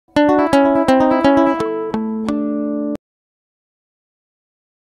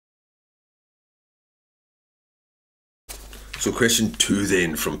So question 2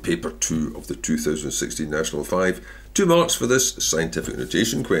 then from paper 2 of the 2016 National 5. 2 marks for this scientific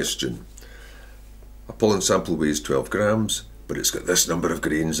notation question. A pollen sample weighs 12 grams, but it's got this number of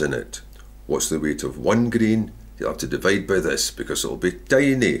grains in it. What's the weight of 1 grain? You'll have to divide by this because it'll be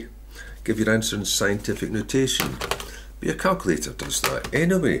tiny. Give your answer in scientific notation. But your calculator does that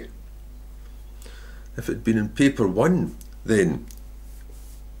anyway. If it had been in paper 1, then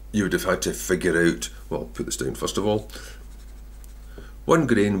you would have had to figure out, well, put this down first of all. 1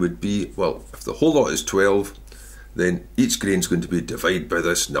 grain would be, well, if the whole lot is 12, then each grain is going to be divided by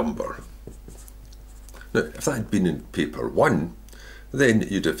this number. Now, if that had been in paper 1, then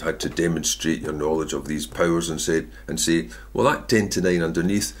you'd have had to demonstrate your knowledge of these powers and say, well, that 10 to 9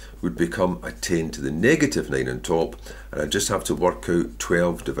 underneath would become a 10 to the negative 9 on top, and I just have to work out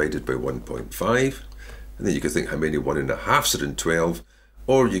 12 divided by 1.5, and then you could think how many 1.5s are in 12,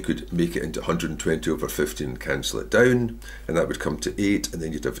 or you could make it into 120 over 50 and cancel it down, and that would come to 8, and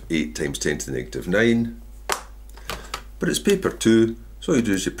then you'd have 8 times 10 to the negative 9. But it's paper 2, so all you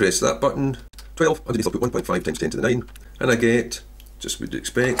do is you press that button, 12, underneath I'll put 1.5 times 10 to the 9, and I get, just what you'd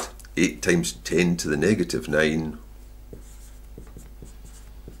expect, 8 times 10 to the negative 9,